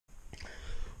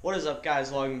What is up,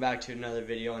 guys? Welcome back to another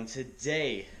video, and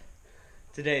today's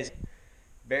a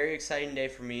very exciting day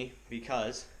for me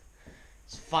because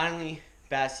it's finally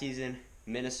bass season.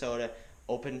 Minnesota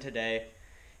opened today,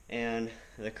 and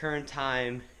the current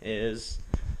time is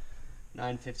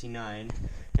 9:59.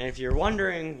 And if you're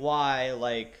wondering why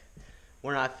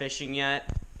we're not fishing yet,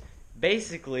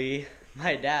 basically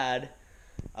my dad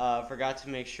forgot to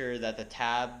make sure that the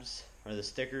tabs or the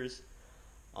stickers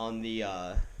on the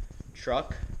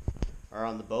truck or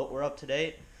on the boat were up to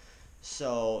date.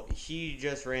 So he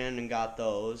just ran and got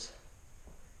those.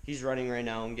 He's running right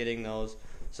now and getting those.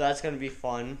 So that's gonna be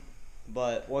fun.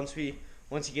 But once he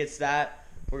gets that,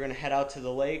 we're gonna head out to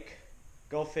the lake,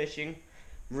 go fishing.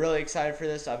 I'm really excited for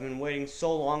this. I've been waiting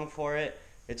so long for it.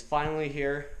 It's finally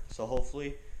here. So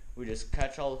hopefully we just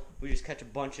catch a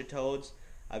bunch of toads.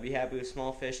 I'd be happy with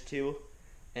small fish too.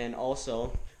 And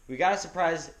also, we got a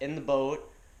surprise in the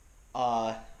boat.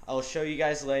 I'll show you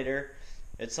guys later.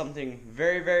 It's something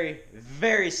very, very,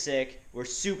 very sick. We're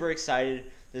super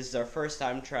excited. This is our first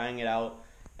time trying it out.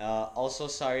 Also,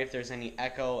 sorry if there's any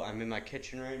echo. I'm in my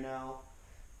kitchen right now.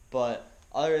 But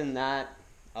other than that,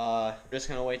 I'm just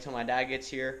going to wait till my dad gets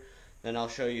here. Then I'll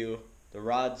show you the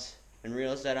rods and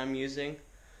reels that I'm using.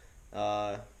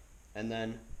 And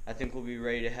then I think we'll be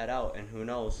ready to head out. And who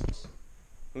knows?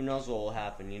 Who knows what will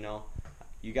happen, you know?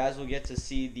 You guys will get to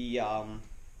see the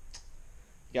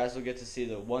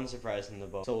one surprise in the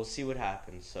boat. So we'll see what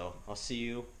happens. So I'll see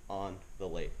you on the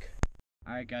lake.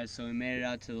 Alright guys, so we made it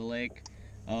out to the lake.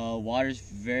 Water's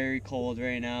very cold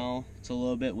right now. It's a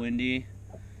little bit windy.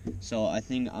 So I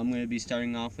think I'm going to be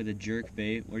starting off with a jerk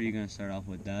bait. What are you going to start off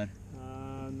with, Dad?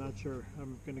 I'm not sure.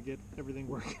 I'm going to get everything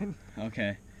working.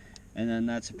 Okay. And then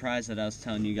that surprise that I was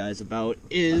telling you guys about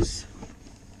is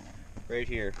right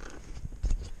here.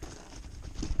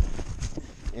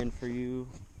 And for you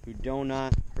who do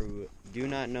not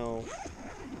know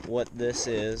what this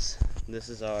is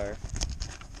our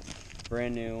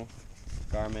brand new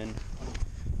Garmin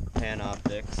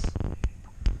Panoptix.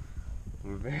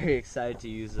 We're very excited to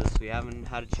use this. We haven't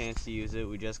had a chance to use it.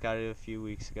 We just got it a few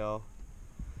weeks ago,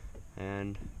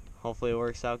 and hopefully it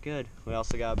works out good. We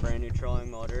also got a brand new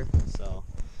trolling motor, so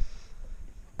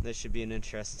this should be an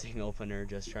interesting opener,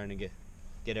 just trying to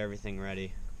get everything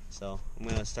ready. So I'm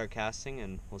going to start casting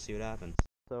and we'll see what happens.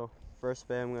 So first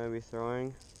bait I'm going to be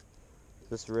throwing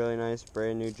this really nice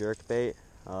brand new jerk bait.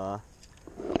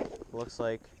 Looks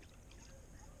like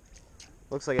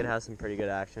it has some pretty good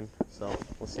action, so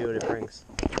we'll see what it brings.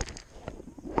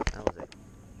 That was it.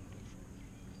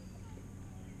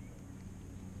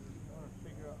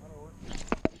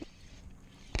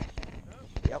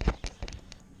 Yep.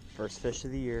 First fish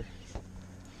of the year.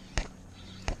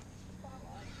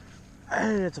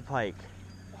 And it's a pike.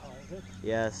 Oh, is it?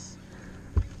 Yes.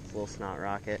 It's a little snot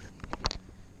rocket.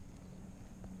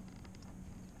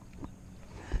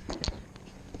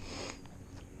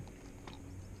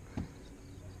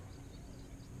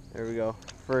 There we go.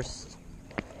 First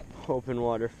open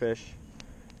water fish.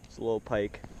 It's a little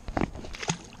pike.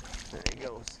 There he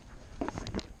goes.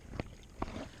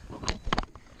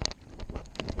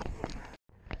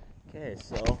 Okay,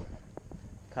 so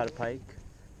caught a pike.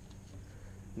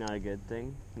 Not a good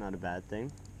thing, not a bad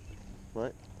thing,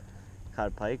 but caught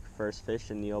a pike, first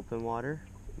fish in the open water.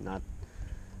 Not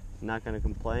gonna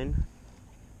complain.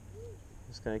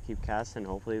 Just gonna keep casting.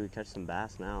 Hopefully we catch some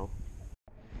bass now.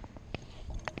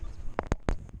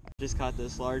 Just caught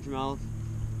this largemouth.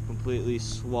 Completely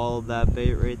swallowed that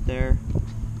bait right there.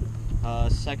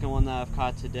 Second one that I've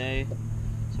caught today.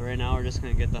 So right now we're just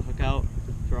gonna get the hook out,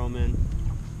 throw them in,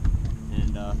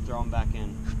 and throw them back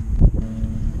in.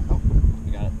 Oh,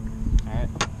 we got it. All right,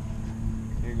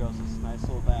 here goes this nice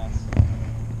little bass.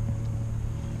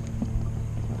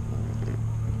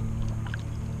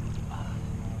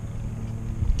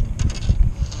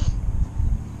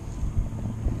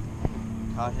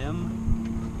 Caught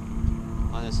him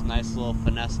on this nice little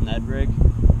finesse Ned rig.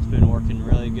 It's been working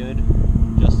really good.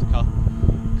 Just the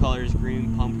color's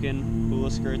green pumpkin hula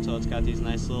skirt, so it's got these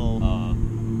nice little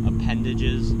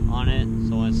appendages on it.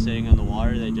 So when it's sitting in the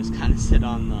water, they just kind of sit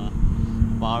on the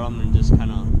bottom and just kind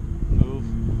of move.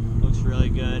 Looks really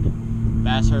good.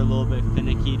 Bass are a little bit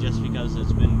finicky just because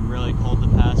it's been really cold the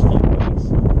past few weeks.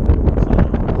 So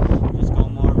just go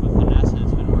more with finesse, and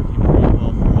it's been working pretty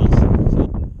well for us.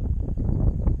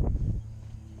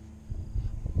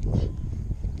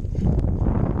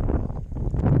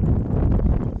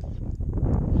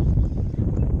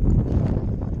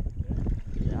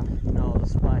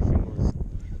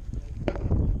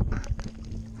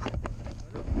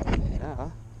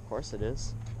 Of course it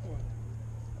is.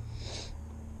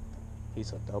 He's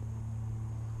hooked up.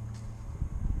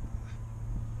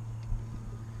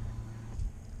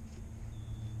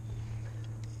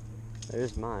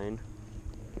 There's mine.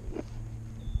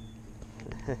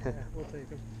 Yeah, we'll take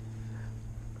them.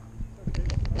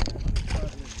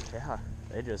 Yeah,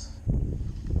 they just...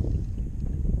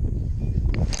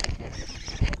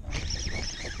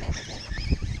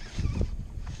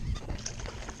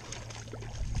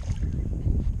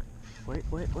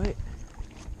 Wait.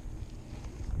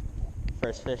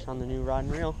 First fish on the new rod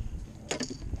and reel.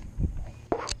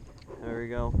 There we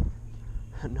go.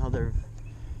 Another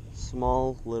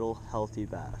small, little, healthy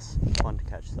bass. Fun to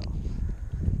catch though.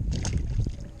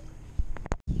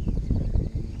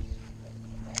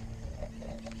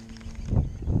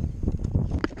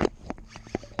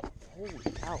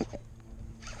 Holy cow.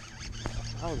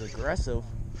 That was aggressive.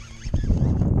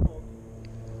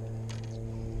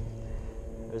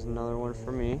 There's another one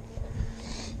for me.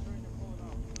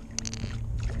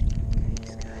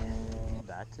 He's good. He's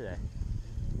bad today.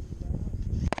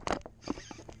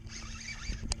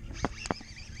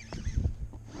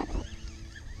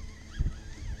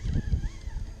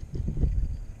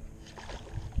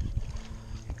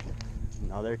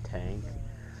 Another tank.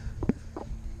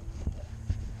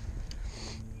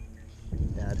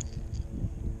 Dad.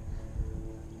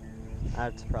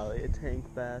 That's probably a tank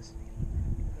bass.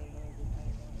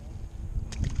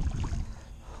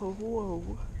 Oh,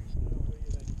 whoa.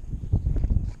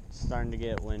 It's starting to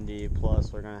get windy,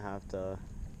 plus we're gonna have to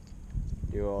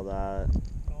do all that.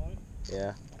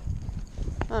 Yeah.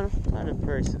 I don't know, I had a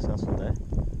very successful day,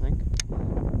 I think.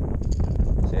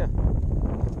 So yeah,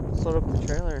 let's load up the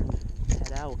trailer and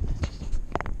head out.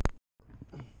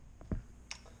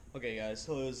 Okay guys,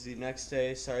 so it was the next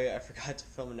day. Sorry I forgot to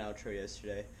film an outro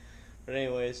yesterday. But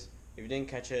anyways, if you didn't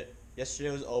catch it,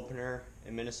 yesterday was opener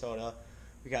in Minnesota.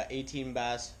 We got 18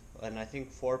 bass and I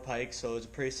think 4 pikes, so it was a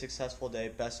pretty successful day.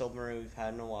 Best opener we've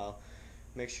had in a while.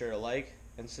 Make sure to like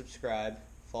and subscribe.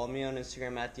 Follow me on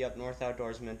Instagram at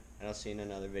 @TheUpNorthOutdoorsman, and I'll see you in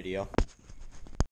another video.